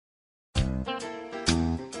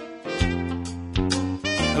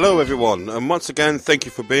Hello everyone, and once again thank you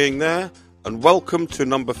for being there, and welcome to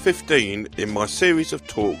number 15 in my series of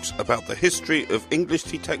talks about the history of English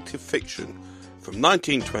detective fiction from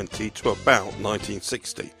 1920 to about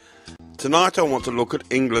 1960. Tonight I want to look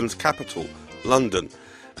at England's capital, London,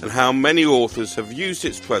 and how many authors have used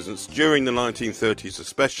its presence during the 1930s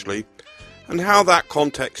especially, and how that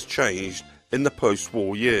context changed in the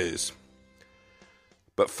post-war years.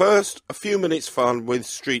 But first, a few minutes fun with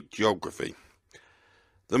street geography.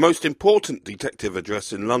 The most important detective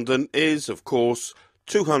address in London is, of course,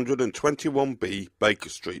 221B Baker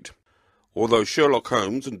Street, although Sherlock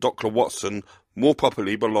Holmes and Dr. Watson more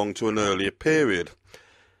properly belong to an earlier period.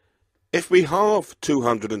 If we halve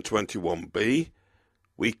 221B,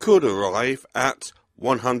 we could arrive at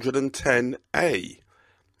 110A,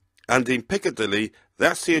 and in Piccadilly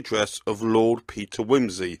that's the address of Lord Peter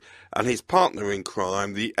Wimsey and his partner in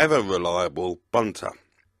crime, the ever-reliable Bunter.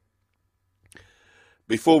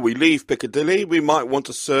 Before we leave Piccadilly, we might want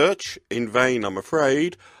to search, in vain I'm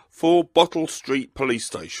afraid, for Bottle Street Police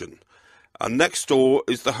Station, and next door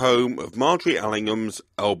is the home of Marjorie Allingham's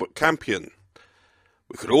Albert Campion.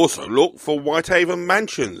 We could also look for Whitehaven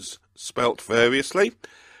Mansions, spelt variously,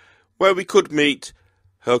 where we could meet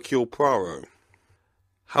Hercule Poirot.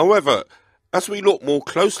 However, as we look more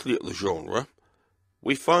closely at the genre,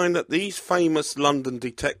 we find that these famous London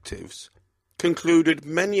detectives concluded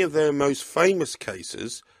many of their most famous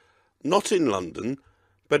cases not in London,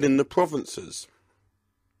 but in the provinces.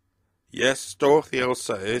 Yes, Dorothy L.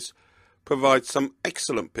 Sayers provides some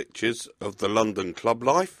excellent pictures of the London club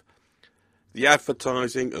life, the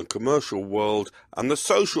advertising and commercial world, and the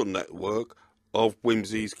social network of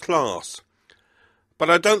Wimsey's class.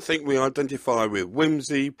 But I don't think we identify with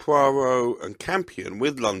Wimsey, Poirot and Campion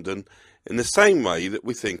with London in the same way that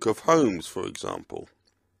we think of Holmes, for example.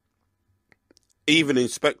 Even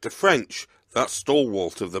Inspector French, that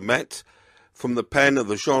stalwart of the Met, from the pen of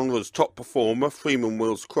the genre's top performer Freeman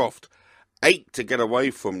Wills-Croft, ached to get away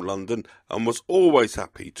from London and was always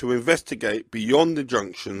happy to investigate beyond the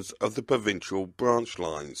junctions of the provincial branch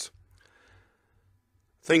lines.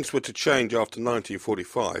 Things were to change after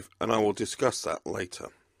 1945, and I will discuss that later.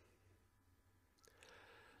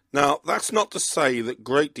 Now, that's not to say that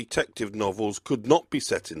great detective novels could not be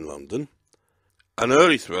set in London. An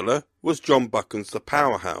early thriller was John Buchan's The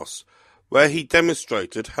Powerhouse, where he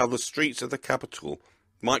demonstrated how the streets of the capital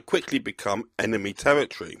might quickly become enemy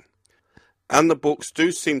territory. And the books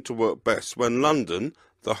do seem to work best when London,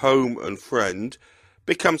 the home and friend,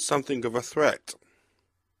 becomes something of a threat.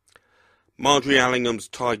 Marjorie Allingham's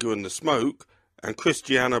Tiger and the Smoke and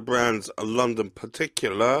Christiana Brand's A London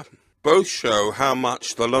Particular both show how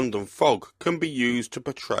much the London fog can be used to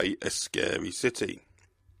portray a scary city.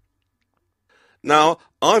 Now,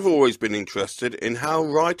 I've always been interested in how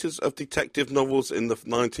writers of detective novels in the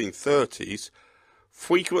 1930s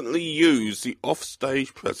frequently used the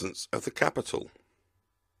offstage presence of the capital.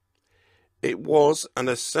 It was an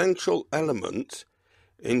essential element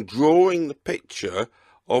in drawing the picture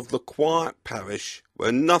of the quiet parish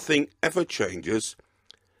where nothing ever changes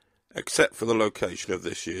except for the location of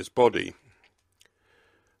this year's body.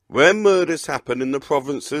 Where murders happen in the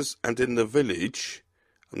provinces and in the village,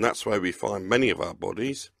 and that's where we find many of our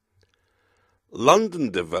bodies, London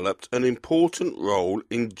developed an important role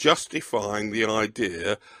in justifying the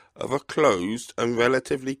idea of a closed and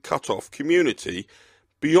relatively cut-off community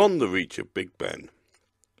beyond the reach of Big Ben.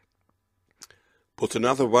 Put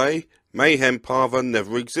another way, Mayhem Parva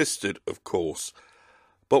never existed, of course,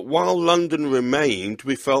 but while London remained,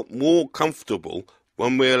 we felt more comfortable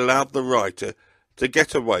when we allowed the writer to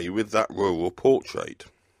get away with that rural portrait.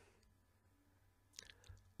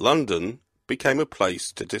 London became a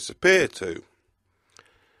place to disappear to.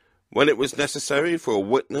 When it was necessary for a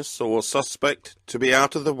witness or a suspect to be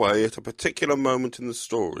out of the way at a particular moment in the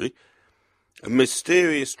story, a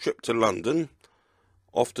mysterious trip to London,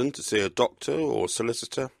 often to see a doctor or a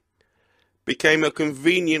solicitor, became a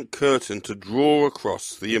convenient curtain to draw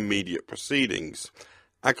across the immediate proceedings.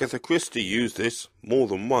 Agatha Christie used this more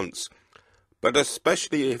than once, but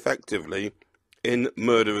especially effectively in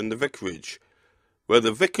Murder in the Vicarage, where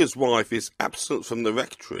the vicar's wife is absent from the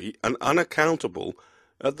rectory and unaccountable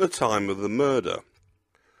at the time of the murder.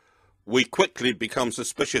 We quickly become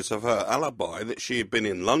suspicious of her alibi that she had been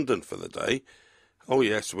in London for the day. Oh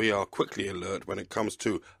yes, we are quickly alert when it comes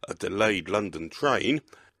to a delayed London train.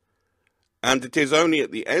 And it is only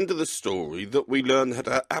at the end of the story that we learn that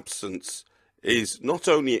her absence is not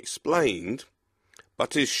only explained,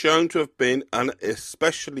 but is shown to have been an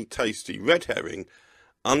especially tasty red herring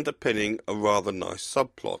underpinning a rather nice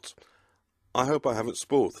subplot. I hope I haven't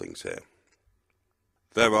spoiled things here.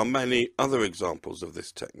 There are many other examples of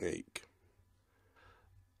this technique.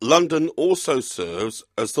 London also serves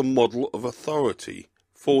as the model of authority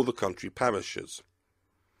for the country parishes.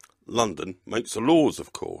 London makes the laws,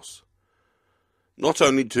 of course. Not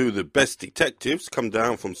only do the best detectives come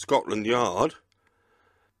down from Scotland Yard,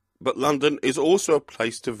 but London is also a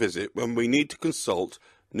place to visit when we need to consult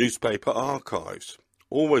newspaper archives,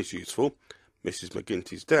 always useful, Mrs.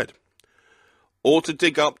 McGinty's dead, or to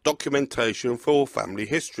dig up documentation for family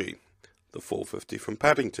history, the 450 from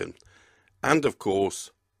Paddington, and of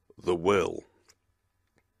course, the will.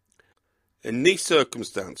 In these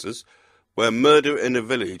circumstances, where murder in a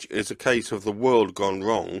village is a case of the world gone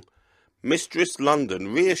wrong, Mistress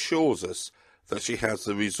London reassures us that she has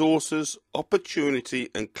the resources, opportunity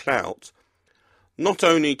and clout not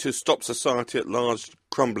only to stop society at large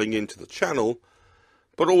crumbling into the channel,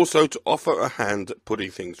 but also to offer a hand at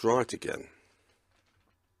putting things right again.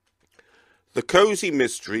 The cosy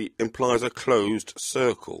mystery implies a closed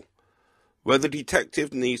circle, where the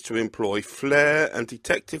detective needs to employ flair and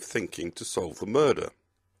detective thinking to solve the murder.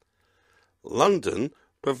 London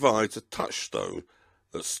provides a touchstone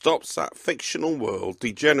that stops that fictional world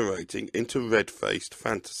degenerating into red-faced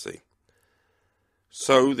fantasy.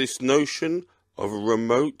 So this notion of a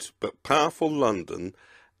remote but powerful London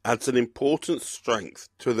adds an important strength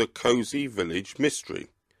to the cosy village mystery,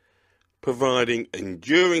 providing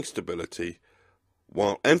enduring stability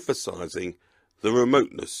while emphasising the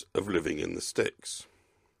remoteness of living in the sticks.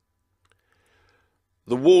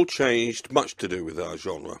 The war changed much to do with our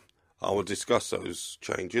genre. I will discuss those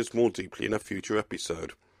changes more deeply in a future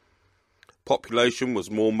episode. Population was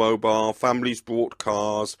more mobile, families brought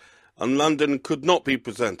cars, and London could not be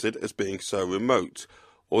presented as being so remote,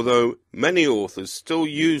 although many authors still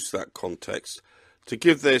use that context to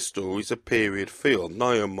give their stories a period feel,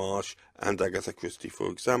 Ngaio Marsh and Agatha Christie for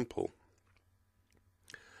example.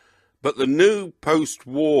 But the new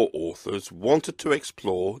post-war authors wanted to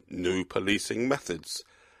explore new policing methods,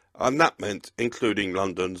 and that meant including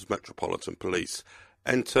London's Metropolitan Police.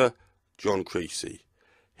 Enter John Creasy.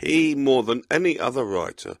 He, more than any other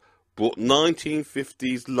writer, brought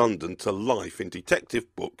 1950s London to life in detective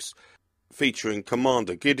books featuring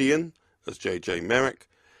Commander Gideon as J.J. Merrick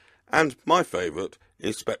and my favourite,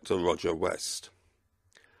 Inspector Roger West.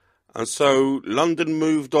 And so London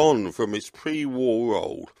moved on from its pre-war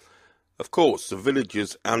role. Of course, the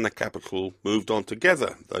villages and the capital moved on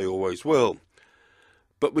together. They always will.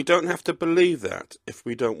 But we don't have to believe that if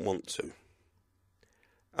we don't want to.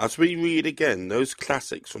 As we read again those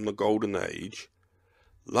classics from the Golden Age,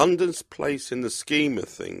 London's place in the scheme of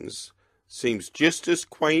things seems just as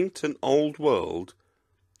quaint and old world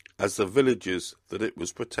as the villages that it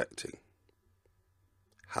was protecting.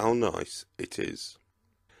 How nice it is.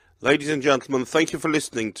 Ladies and gentlemen, thank you for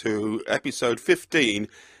listening to episode 15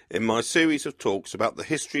 in my series of talks about the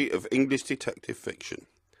history of English detective fiction.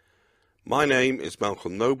 My name is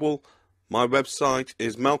Malcolm Noble. My website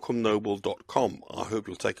is malcolmnoble.com. I hope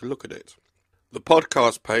you'll take a look at it. The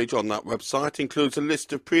podcast page on that website includes a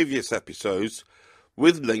list of previous episodes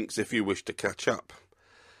with links if you wish to catch up.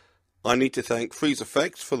 I need to thank Freeze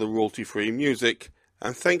Effects for the royalty-free music,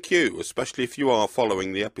 and thank you, especially if you are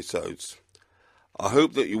following the episodes. I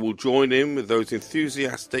hope that you will join in with those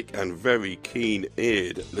enthusiastic and very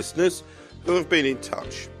keen-eared listeners who have been in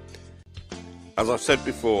touch. As I've said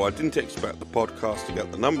before, I didn't expect the podcast to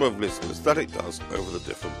get the number of listeners that it does over the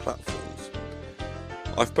different platforms.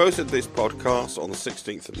 I've posted this podcast on the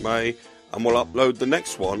 16th of May and will upload the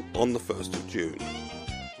next one on the 1st of June.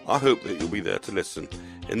 I hope that you'll be there to listen.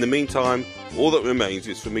 In the meantime, all that remains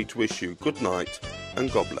is for me to wish you good night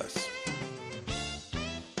and God bless.